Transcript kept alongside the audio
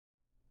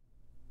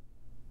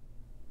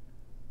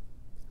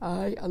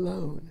I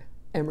alone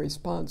am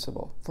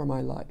responsible for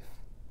my life.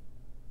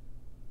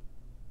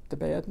 The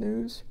bad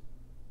news?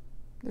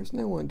 There's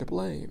no one to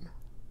blame.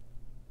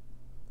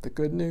 The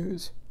good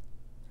news?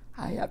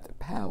 I have the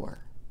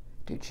power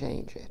to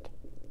change it.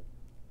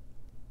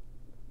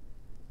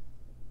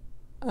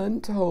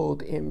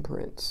 Untold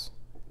imprints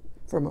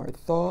from our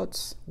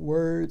thoughts,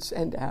 words,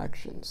 and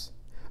actions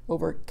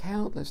over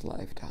countless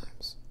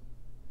lifetimes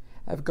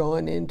have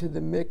gone into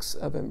the mix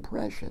of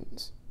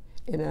impressions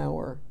in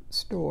our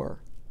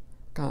store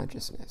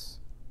consciousness.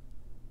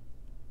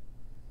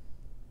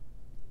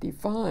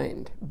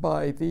 Defined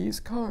by these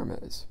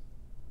karmas,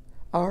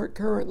 our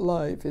current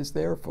life is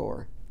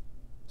therefore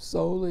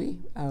solely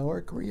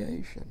our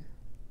creation.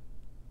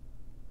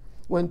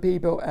 When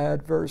people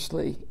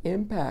adversely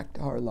impact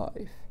our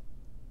life,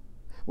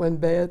 when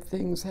bad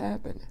things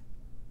happen,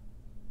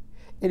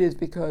 it is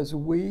because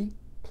we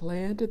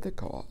planted the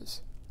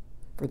cause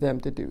for them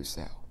to do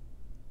so.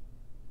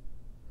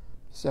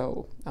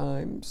 So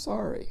I'm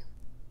sorry,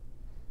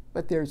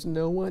 but there's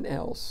no one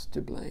else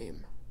to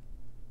blame.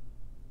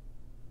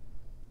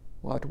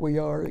 What we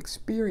are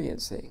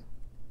experiencing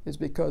is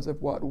because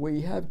of what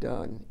we have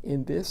done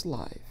in this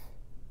life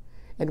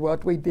and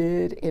what we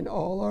did in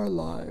all our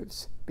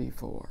lives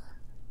before.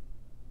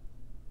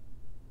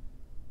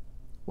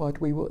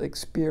 What we will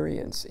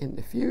experience in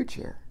the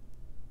future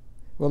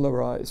will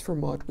arise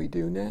from what we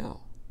do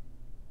now.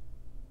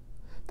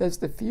 Thus,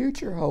 the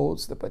future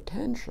holds the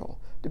potential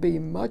to be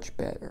much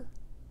better,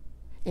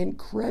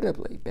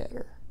 incredibly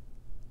better.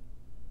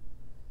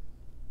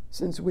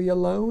 Since we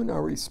alone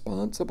are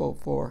responsible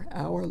for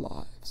our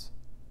lives,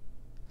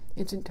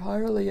 it's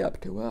entirely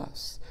up to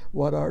us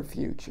what our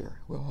future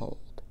will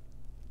hold.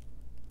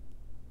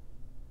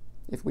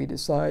 If we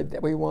decide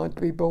that we want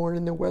to be born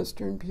in the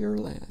Western Pure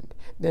Land,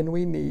 then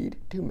we need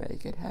to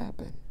make it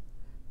happen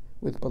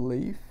with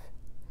belief,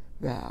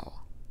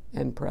 vow,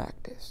 and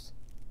practice.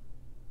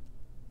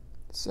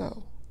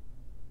 So,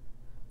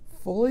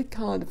 fully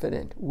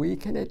confident we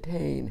can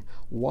attain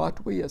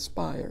what we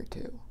aspire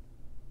to,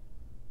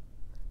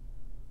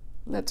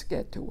 let's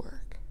get to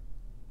work.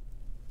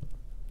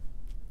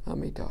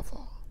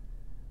 Amitabha.